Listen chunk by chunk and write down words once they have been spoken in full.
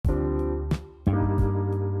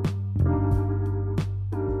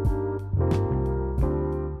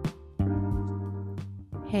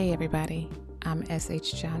Hey everybody, I'm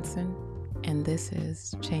S.H. Johnson, and this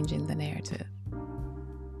is Changing the Narrative.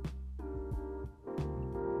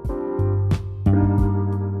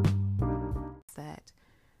 That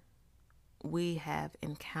we have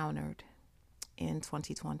encountered in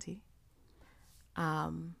 2020.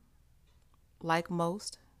 Like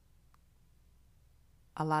most,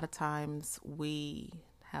 a lot of times we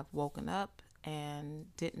have woken up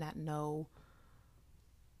and did not know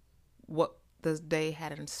what the day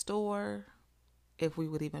had in store, if we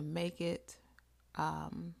would even make it,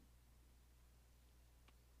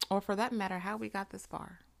 or for that matter, how we got this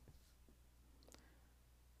far.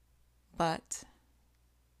 But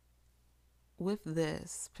with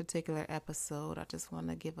this particular episode, I just want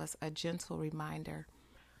to give us a gentle reminder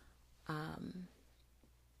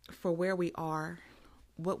for where we are,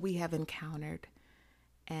 what we have encountered,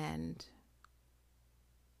 and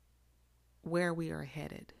where we are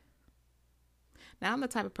headed. Now, I'm the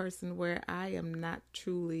type of person where I am not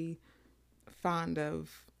truly fond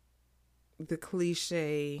of the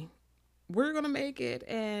cliche, we're going to make it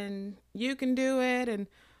and you can do it. And,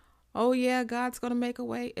 oh yeah, God's going to make a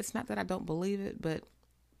way. It's not that I don't believe it, but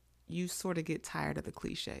you sort of get tired of the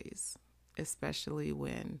cliches, especially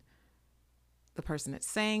when the person that's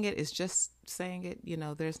saying it is just saying it. You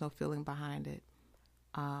know, there's no feeling behind it.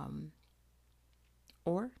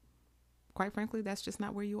 Or quite frankly, that's just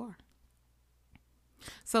not where you are.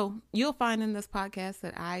 So you'll find in this podcast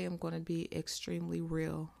that I am going to be extremely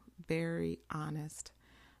real, very honest.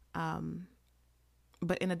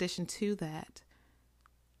 But in addition to that,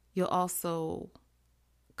 you'll also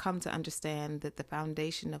come to understand that the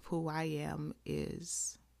foundation of who I am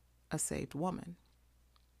is a saved woman.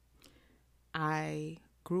 I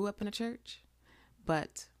grew up in a church,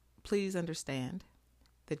 but please understand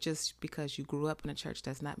that just because you grew up in a church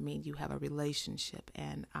does not mean you have a relationship.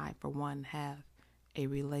 And I, for one, have a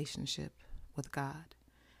relationship with God.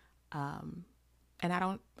 And I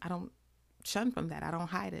don't shun from that. I don't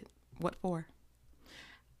hide it. What for?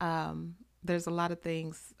 There's a lot of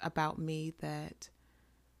things about me that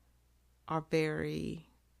are very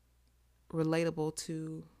relatable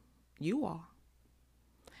to you all.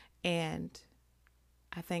 And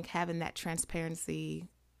I think having that transparency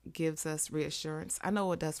gives us reassurance. I know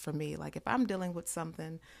it does for me. Like if I'm dealing with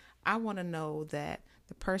something, I want to know that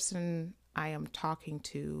the person I am talking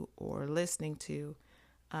to or listening to,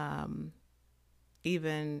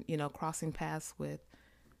 even, crossing paths with,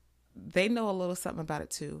 they know a little something about it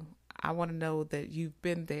too. I want to know that you've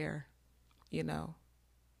been there, you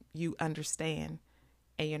understand,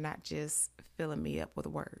 and you're not just filling me up with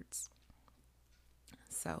words.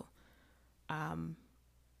 So,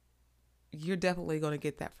 you're definitely going to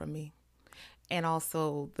get that from me. And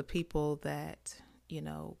also the people that,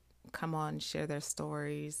 come on, share their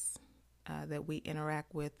stories, that we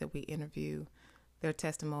interact with, that we interview, their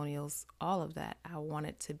testimonials, all of that. I want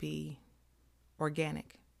it to be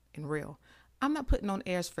organic and real. I'm not putting on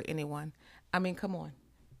airs for anyone. I mean, come on.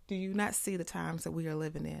 Do you not see the times that we are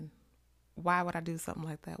living in? Why would I do something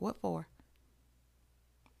like that? What for?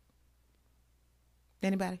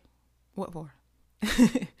 Anybody? What for?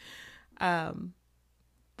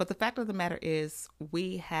 But the fact of the matter is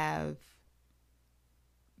we have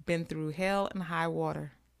been through hell and high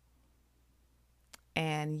water.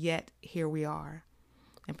 And yet here we are.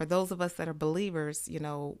 And for those of us that are believers,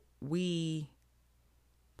 we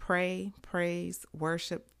pray, praise,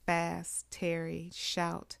 worship, fast, tarry,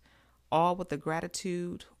 shout, all with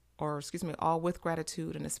gratitude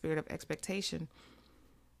and a spirit of expectation,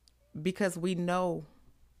 because we know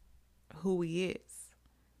who he is,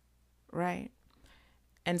 right?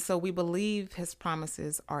 And so we believe his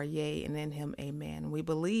promises are yea, and in him, amen. We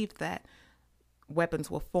believe that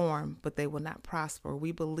weapons will form, but they will not prosper.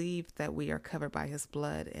 We believe that we are covered by his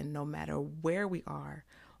blood, and no matter where we are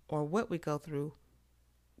or what we go through,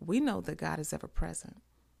 we know that God is ever present,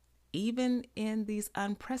 even in these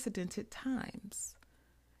unprecedented times,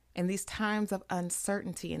 in these times of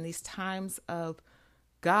uncertainty, in these times of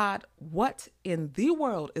God, what in the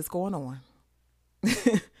world is going on?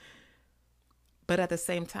 But at the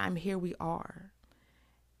same time, here we are.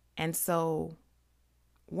 And so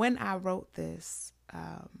when I wrote this,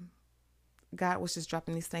 God was just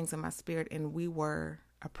dropping these things in my spirit, and we were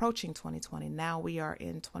approaching 2020. Now we are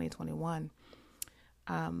in 2021,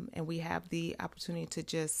 and we have the opportunity to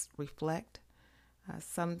just reflect.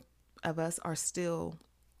 Some of us are still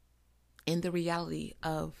in the reality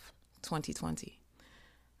of 2020,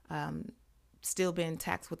 still being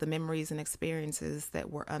taxed with the memories and experiences that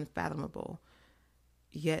were unfathomable.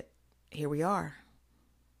 Yet here we are.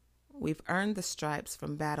 We've earned the stripes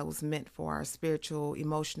from battles meant for our spiritual,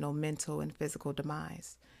 emotional, mental, and physical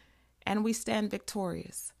demise. and we stand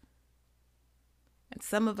victorious. And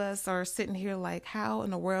some of us are sitting here like, how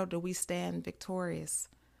in the world do we stand victorious?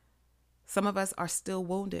 Some of us are still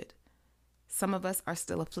wounded. Some of us are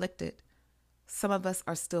still afflicted. Some of us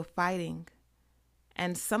are still fighting.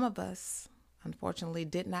 And some of us, unfortunately,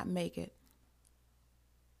 did not make it.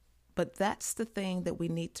 But that's the thing that we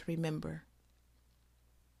need to remember.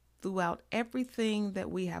 Throughout everything that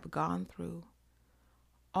we have gone through,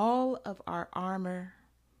 all of our armor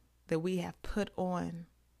that we have put on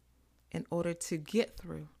in order to get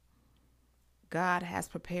through, God has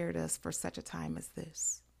prepared us for such a time as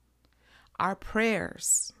this. Our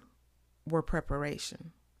prayers were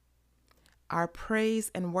preparation. Our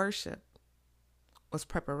praise and worship was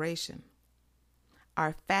preparation.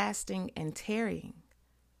 Our fasting and tarrying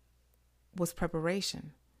was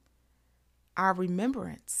preparation. Our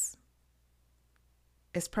remembrance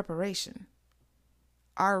is preparation.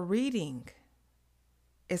 Our reading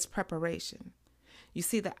is preparation. You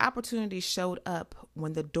see, the opportunity showed up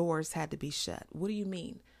when the doors had to be shut. What do you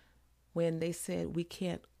mean? When they said, we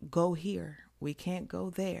can't go here, we can't go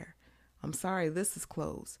there. I'm sorry, this is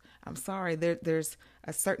closed. I'm sorry, there's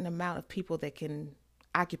a certain amount of people that can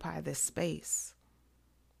occupy this space.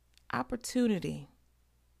 Opportunity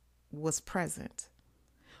was present.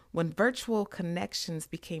 When virtual connections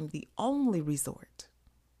became the only resort,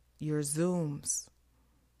 your Zooms,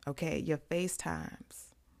 your FaceTimes,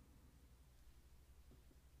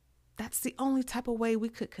 that's the only type of way we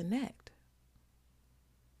could connect.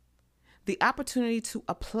 The opportunity to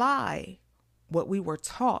apply what we were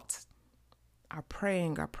taught, our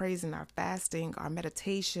praying, our praising, our fasting, our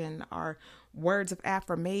meditation, our words of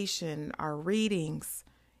affirmation, our readings,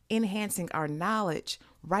 enhancing our knowledge,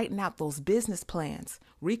 writing out those business plans,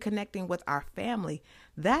 reconnecting with our family.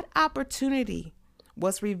 That opportunity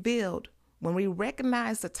was revealed when we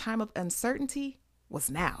recognized the time of uncertainty was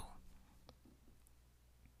now.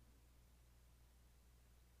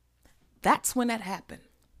 That's when that happened.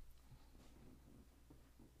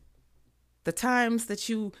 The times that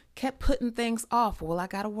you kept putting things off. Well, I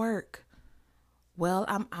gotta work. Well,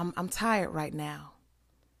 I'm tired right now.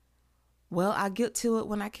 Well, I'll get to it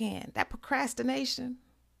when I can. That procrastination.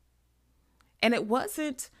 And it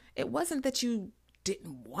wasn't that you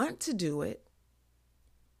didn't want to do it.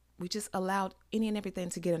 We just allowed any and everything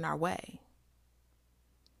to get in our way.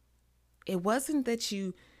 It wasn't that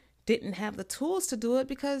you didn't have the tools to do it,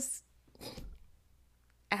 because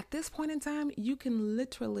at this point in time, you can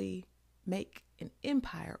literally make an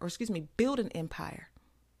empire, build an empire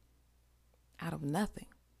out of nothing.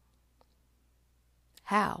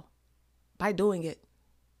 How? By doing it.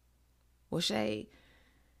 Well, Shay,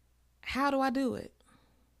 how do I do it?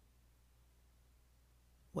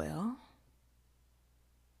 Well,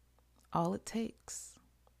 all it takes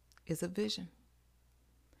is a vision.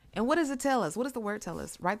 And what does it tell us? What does the word tell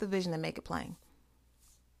us? Write the vision and make it plain.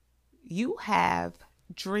 You have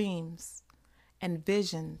dreams and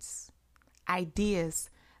visions, ideas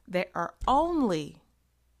that are only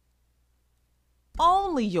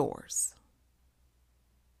yours.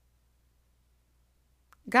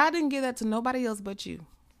 God didn't give that to nobody else but you.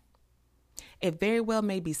 It very well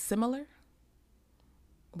may be similar.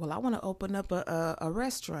 Well, I want to open up a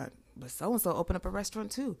restaurant, but so-and-so open up a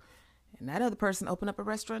restaurant too. And that other person open up a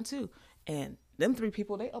restaurant too. And them three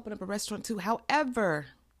people, they open up a restaurant too. However,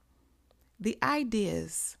 the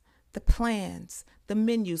ideas, the plans, the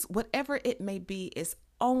menus, whatever it may be, is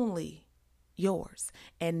only yours.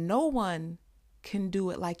 And no one can do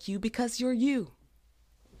it like you, because you're you.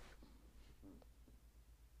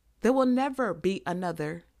 There will never be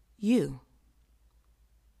another you.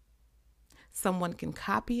 Someone can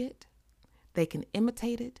copy it, they can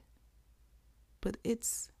imitate it, but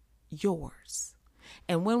it's yours.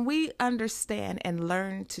 And when we understand and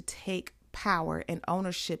learn to take power and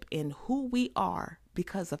ownership in who we are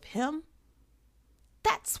because of Him,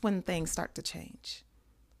 that's when things start to change.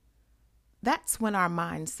 That's when our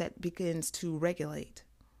mindset begins to regulate.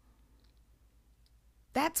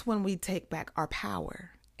 That's when we take back our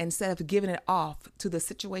power instead of giving it off to the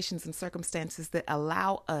situations and circumstances that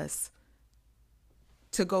allow us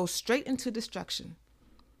to go straight into destruction,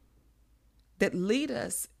 that lead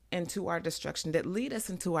us into our destruction, that lead us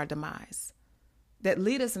into our demise, that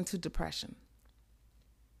lead us into depression.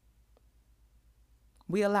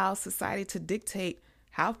 We allow society to dictate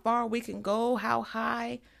how far we can go, how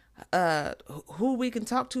high, who we can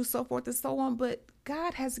talk to, so forth and so on. But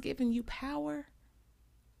God has given you power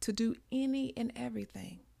to do any and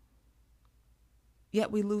everything.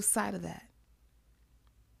 Yet we lose sight of that.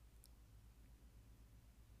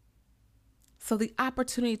 So the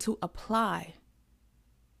opportunity to apply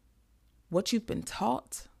what you've been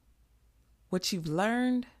taught, what you've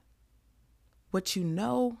learned, what you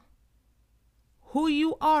know, who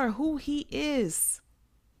you are, who he is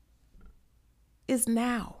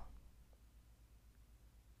now.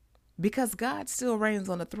 Because God still reigns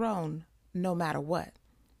on the throne no matter what.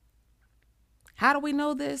 How do we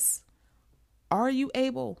know this? Are you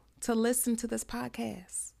able to listen to this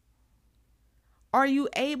podcast? Are you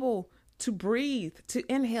able to breathe, to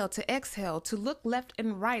inhale, to exhale, to look left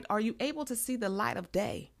and right? Are you able to see the light of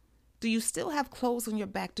day? Do you still have clothes on your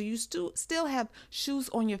back? Do you still have shoes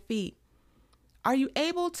on your feet? Are you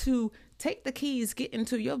able to take the keys, get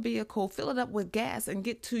into your vehicle, fill it up with gas, and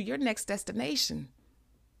get to your next destination?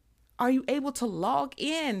 Are you able to log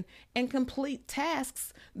in and complete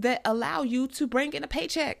tasks that allow you to bring in a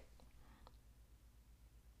paycheck?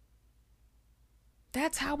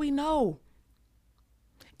 That's how we know.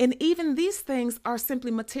 And even these things are simply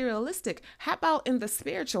materialistic. How about in the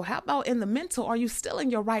spiritual? How about in the mental? Are you still in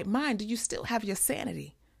your right mind? Do you still have your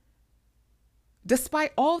sanity?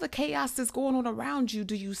 Despite all the chaos that's going on around you,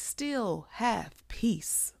 do you still have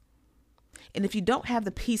peace? And if you don't have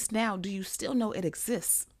the peace now, do you still know it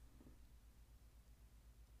exists?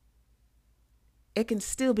 It can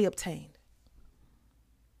still be obtained.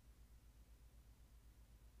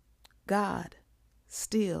 God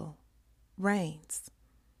still reigns.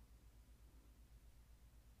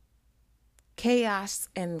 Chaos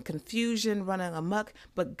and confusion running amok,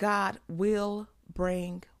 but God will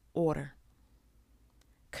bring order.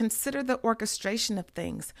 Consider the orchestration of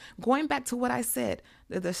things. Going back to what I said,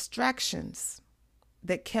 the distractions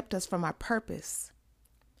that kept us from our purpose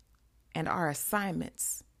and our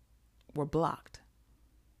assignments were blocked.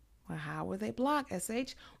 Well, how were they blocked,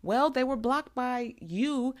 SH? Well, they were blocked by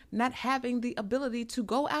you not having the ability to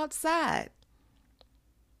go outside.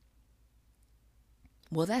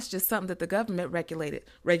 Well, that's just something that the government regulated.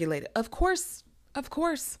 Of course.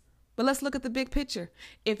 But let's look at the big picture.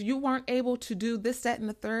 If you weren't able to do this, that, and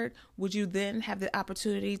the third, would you then have the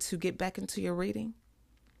opportunity to get back into your reading?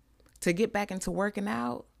 To get back into working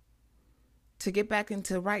out? To get back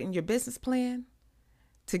into writing your business plan?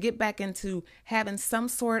 To get back into having some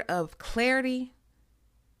sort of clarity?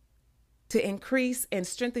 To increase and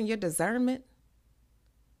strengthen your discernment?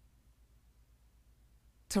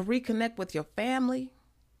 To reconnect with your family?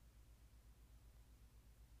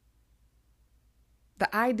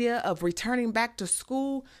 The idea of returning back to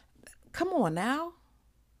school, come on now.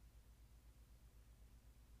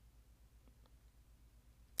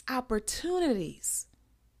 Opportunities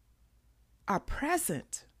are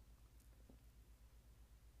present.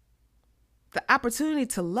 The opportunity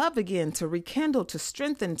to love again, to rekindle, to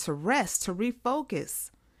strengthen, to rest, to refocus.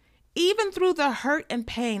 Even through the hurt and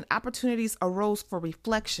pain, opportunities arose for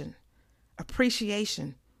reflection,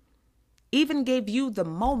 appreciation, even gave you the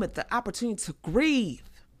moment, the opportunity to grieve.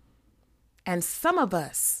 And some of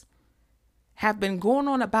us have been going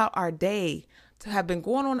on about our day, have been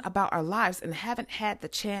going on about our lives, and haven't had the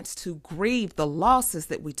chance to grieve the losses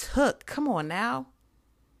that we took. Come on now.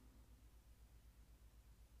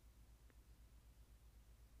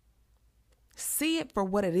 See it for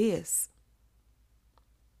what it is.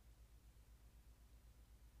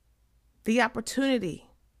 The opportunity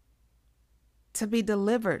to be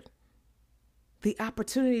delivered. The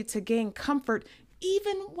opportunity to gain comfort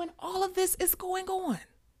even when all of this is going on.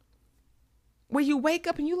 Where you wake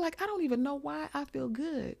up and you're like, I don't even know why I feel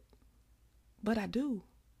good, but I do.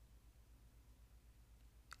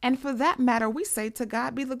 And for that matter, we say to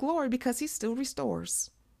God be the glory because he still restores.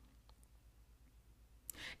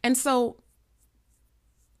 And so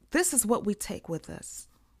this is what we take with us.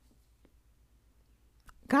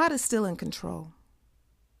 God is still in control.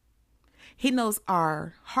 He knows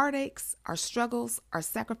our heartaches, our struggles, our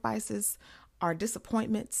sacrifices, our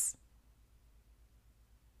disappointments.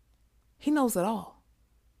 He knows it all.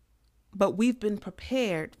 But we've been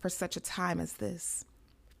prepared for such a time as this.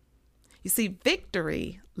 You see,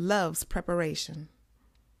 victory loves preparation.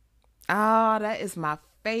 That is my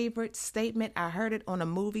favorite statement. I heard it on a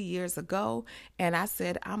movie years ago, and I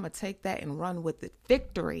said, I'm going to take that and run with it.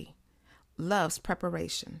 Victory loves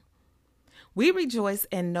preparation. We rejoice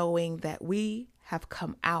in knowing that we have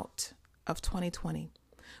come out of 2020.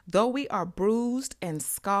 Though we are bruised and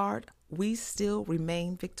scarred, we still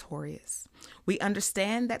remain victorious. We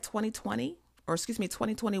understand that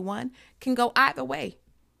 2021 can go either way.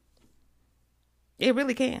 It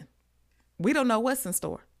really can. We don't know what's in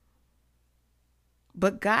store.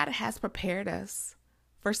 But God has prepared us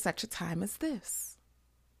for such a time as this.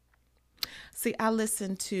 See, I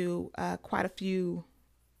listened to quite a few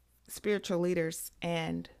spiritual leaders,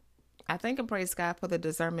 and I thank and praise God for the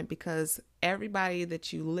discernment, because everybody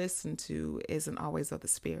that you listen to isn't always of the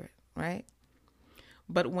spirit, right?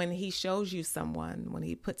 But when he shows you someone, when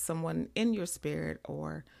he puts someone in your spirit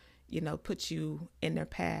or, puts you in their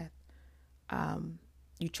path,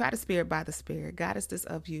 you try to spirit by the Spirit. God, is this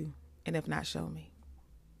of you? And if not, show me.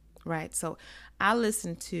 Right. So I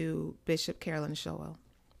listened to Bishop Carolyn Shoel,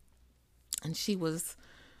 and she was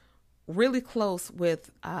really close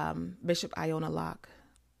with Bishop Iona Locke,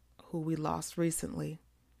 who we lost recently.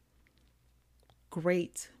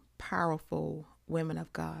 Great, powerful women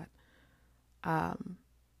of God.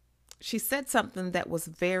 She said something that was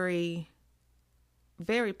very,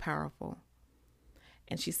 very powerful.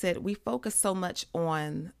 And she said, we focus so much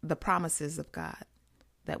on the promises of God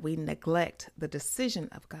that we neglect the decision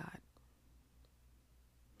of God.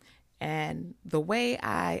 And the way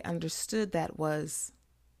I understood that was,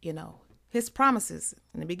 his promises.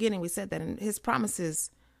 In the beginning, we said that, and his promises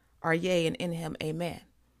are yea, and in him, amen.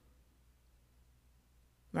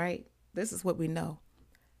 Right? This is what we know.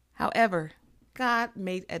 However, God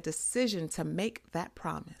made a decision to make that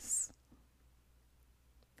promise.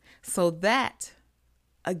 So that,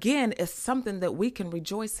 again, is something that we can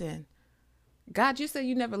rejoice in. God, you said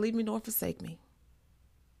you never leave me nor forsake me.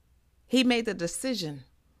 He made the decision.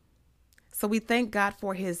 So we thank God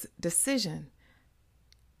for his decision.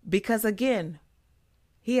 Because again,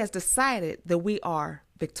 he has decided that we are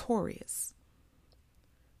victorious.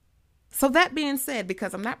 So that being said,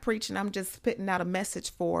 because I'm not preaching, I'm just spitting out a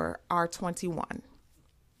message for R21,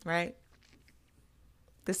 right?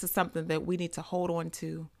 This is something that we need to hold on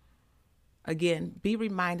to. Again, be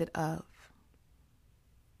reminded of.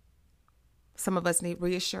 Some of us need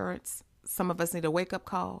reassurance. Some of us need a wake-up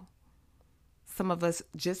call. Some of us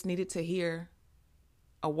just needed to hear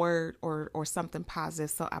a word or something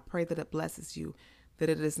positive. So I pray that it blesses you, that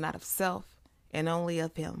it is not of self and only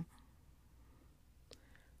of him.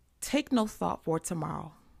 Take no thought for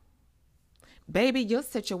tomorrow. Baby, your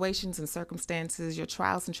situations and circumstances, your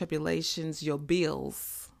trials and tribulations, your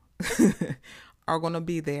bills are going to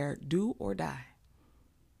be there, do or die.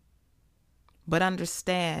 But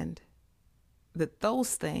understand that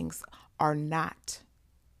those things are not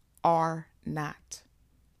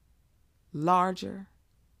larger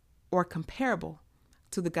or comparable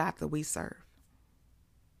to the God that we serve.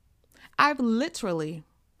 I've literally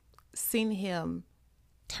seen him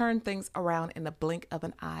turn things around in the blink of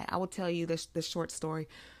an eye. I will tell you this short story.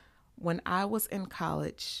 When I was in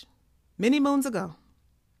college, many moons ago,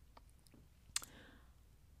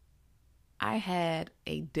 I had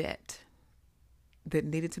a debt that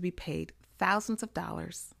needed to be paid, thousands of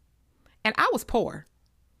dollars, and I was poor.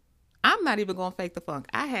 I'm not even going to fake the funk.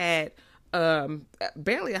 I had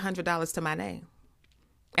barely $100 to my name,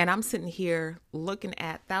 and I'm sitting here looking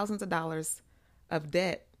at thousands of dollars of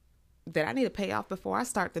debt that I need to pay off before I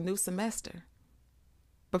start the new semester,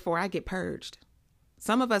 before I get purged.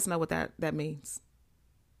 Some of us know what that means.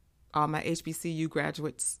 All my HBCU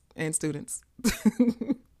graduates and students.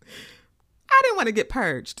 I didn't want to get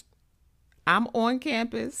purged. I'm on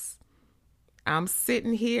campus. I'm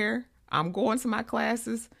sitting here. I'm going to my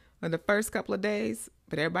classes in the first couple of days.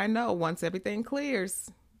 But everybody know once everything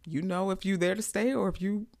clears, you know if you there to stay or if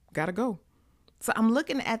you got to go. So I'm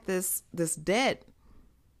looking at this debt.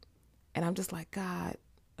 And I'm just like, God,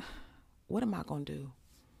 what am I going to do?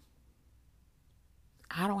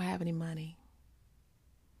 I don't have any money.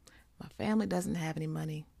 My family doesn't have any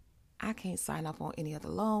money. I can't sign up on any other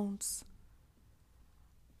loans.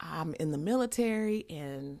 I'm in the military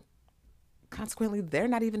and consequently, they're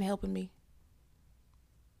not even helping me.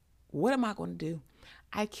 What am I going to do?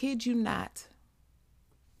 I kid you not.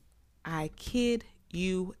 I kid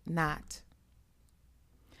you not.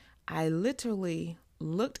 I literally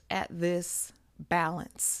looked at this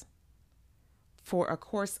balance for a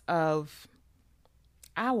course of,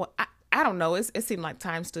 I don't know, it seemed like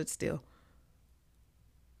time stood still.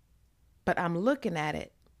 But I'm looking at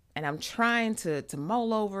it and I'm trying to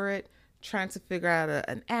mull over it, trying to figure out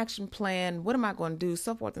an action plan. What am I going to do?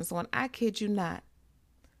 So forth and so on. I kid you not.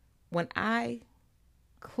 When I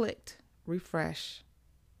clicked refresh,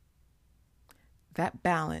 that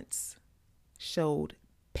balance showed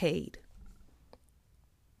paid.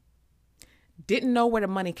 Didn't know where the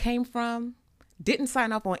money came from. Didn't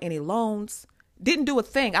sign up on any loans. Didn't do a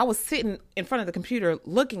thing. I was sitting in front of the computer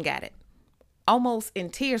looking at it, almost in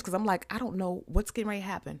tears because I'm like, I don't know what's getting ready to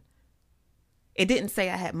happen. It didn't say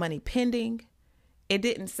I had money pending. It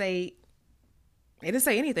didn't say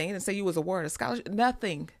anything. It didn't say you was awarded a scholarship.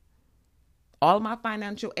 Nothing. All of my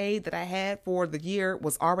financial aid that I had for the year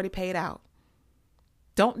was already paid out.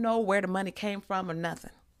 Don't know where the money came from or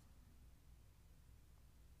nothing.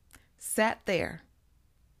 Sat there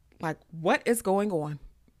like, what is going on?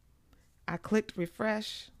 I clicked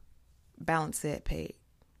refresh. Balance said paid.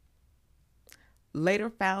 later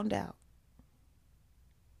found out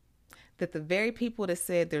that the very people that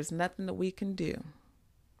said there's nothing that we can do,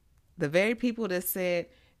 the very people that said,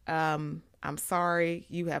 I'm sorry,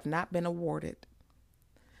 you have not been awarded,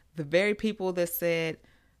 the very people that said,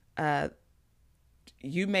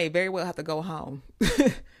 you may very well have to go home,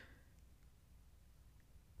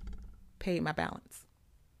 paid my balance.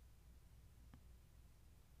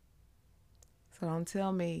 So don't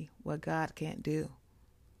tell me what God can't do.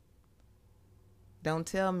 Don't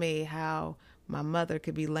tell me how my mother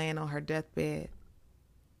could be laying on her deathbed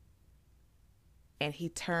and he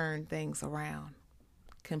turned things around,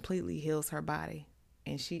 completely heals her body,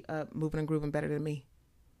 and she up moving and grooving better than me.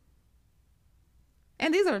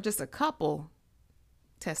 And these are just a couple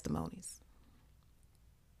testimonies.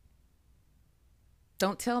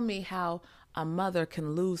 Don't tell me how a mother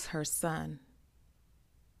can lose her son.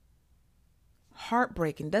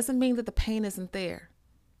 Heartbreaking. Doesn't mean that the pain isn't there,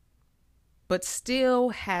 but still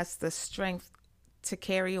has the strength to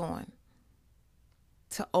carry on,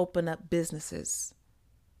 to open up businesses,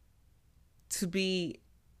 to be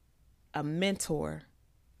a mentor,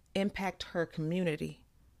 impact her community,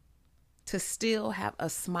 to still have a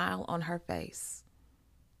smile on her face.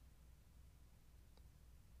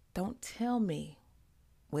 Don't tell me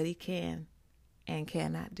what he can and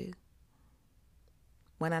cannot do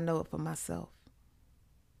when I know it for myself.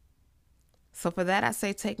 So for that, I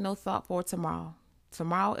say take no thought for tomorrow.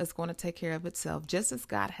 Tomorrow is going to take care of itself, just as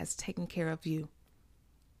God has taken care of you.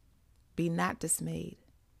 Be not dismayed.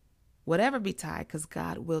 Whatever betide, because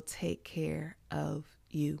God will take care of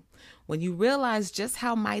you. When you realize just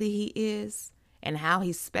how mighty he is and how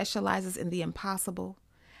he specializes in the impossible,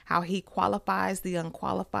 how he qualifies the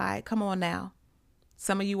unqualified. Come on now.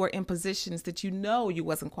 Some of you are in positions that you know you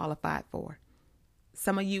wasn't qualified for.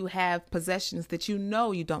 Some of you have possessions that you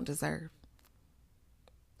know you don't deserve.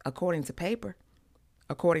 According to paper,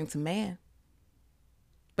 according to man.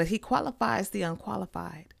 But he qualifies the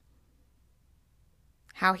unqualified.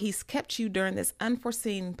 How he's kept you during this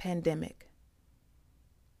unforeseen pandemic.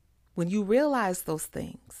 When you realize those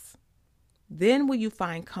things, then will you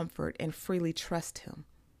find comfort and freely trust him.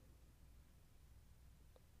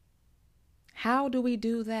 How do we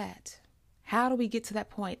do that? How do we get to that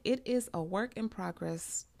point? It is a work in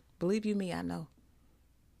progress. Believe you me, I know.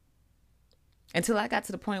 Until I got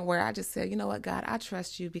to the point where I just said, you know what, God, I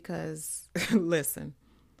trust you because, listen,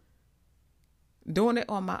 doing it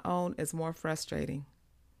on my own is more frustrating.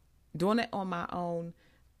 Doing it on my own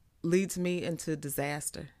leads me into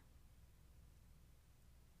disaster.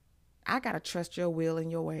 I got to trust your will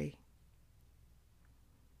and your way.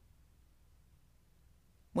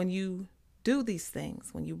 When you do these things,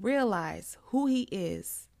 when you realize who he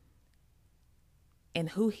is and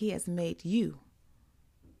who he has made you,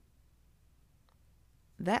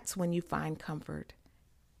 that's when you find comfort.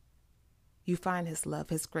 You find his love,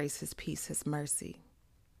 his grace, his peace, his mercy.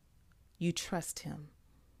 You trust him.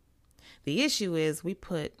 The issue is we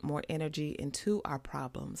put more energy into our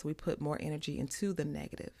problems. We put more energy into the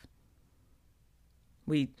negative.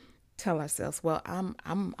 We tell ourselves, well, I'm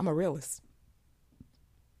a realist.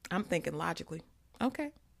 I'm thinking logically.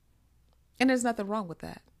 Okay. And there's nothing wrong with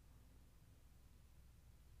that.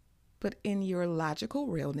 But in your logical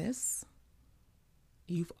realness,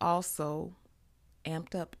 you've also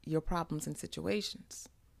amped up your problems and situations.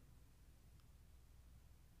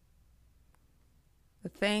 The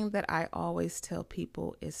thing that I always tell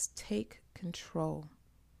people is take control.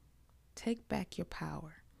 Take back your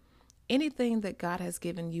power. Anything that God has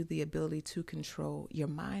given you the ability to control, your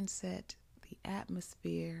mindset, the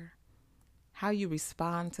atmosphere, how you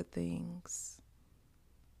respond to things,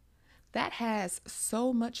 that has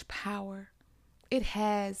so much power. It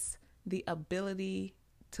has the ability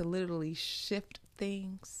to literally shift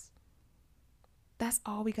things. That's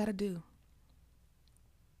all we got to do.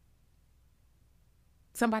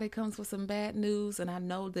 Somebody comes with some bad news and I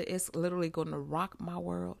know that it's literally going to rock my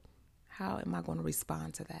world. How am I going to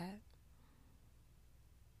respond to that?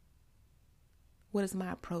 What is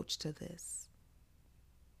my approach to this?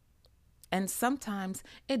 And sometimes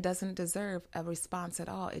it doesn't deserve a response at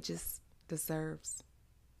all. It just deserves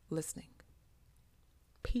listening.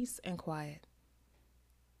 Peace and quiet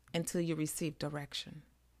until you receive direction.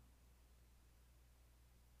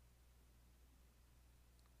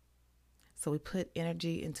 So we put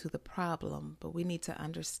energy into the problem, but we need to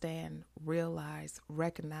understand, realize,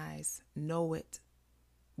 recognize, know it,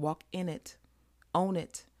 walk in it, own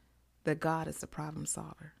it, that God is the problem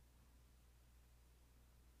solver.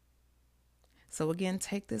 So again,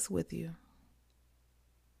 take this with you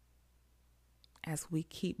as we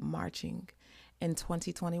keep marching in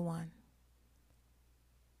 2021.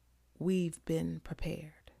 we've been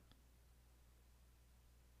prepared.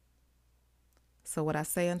 So what I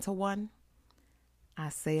say unto one, I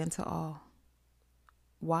say unto all,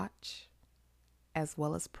 watch as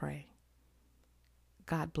well as pray.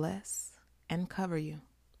 God bless and cover you.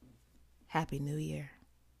 Happy New Year.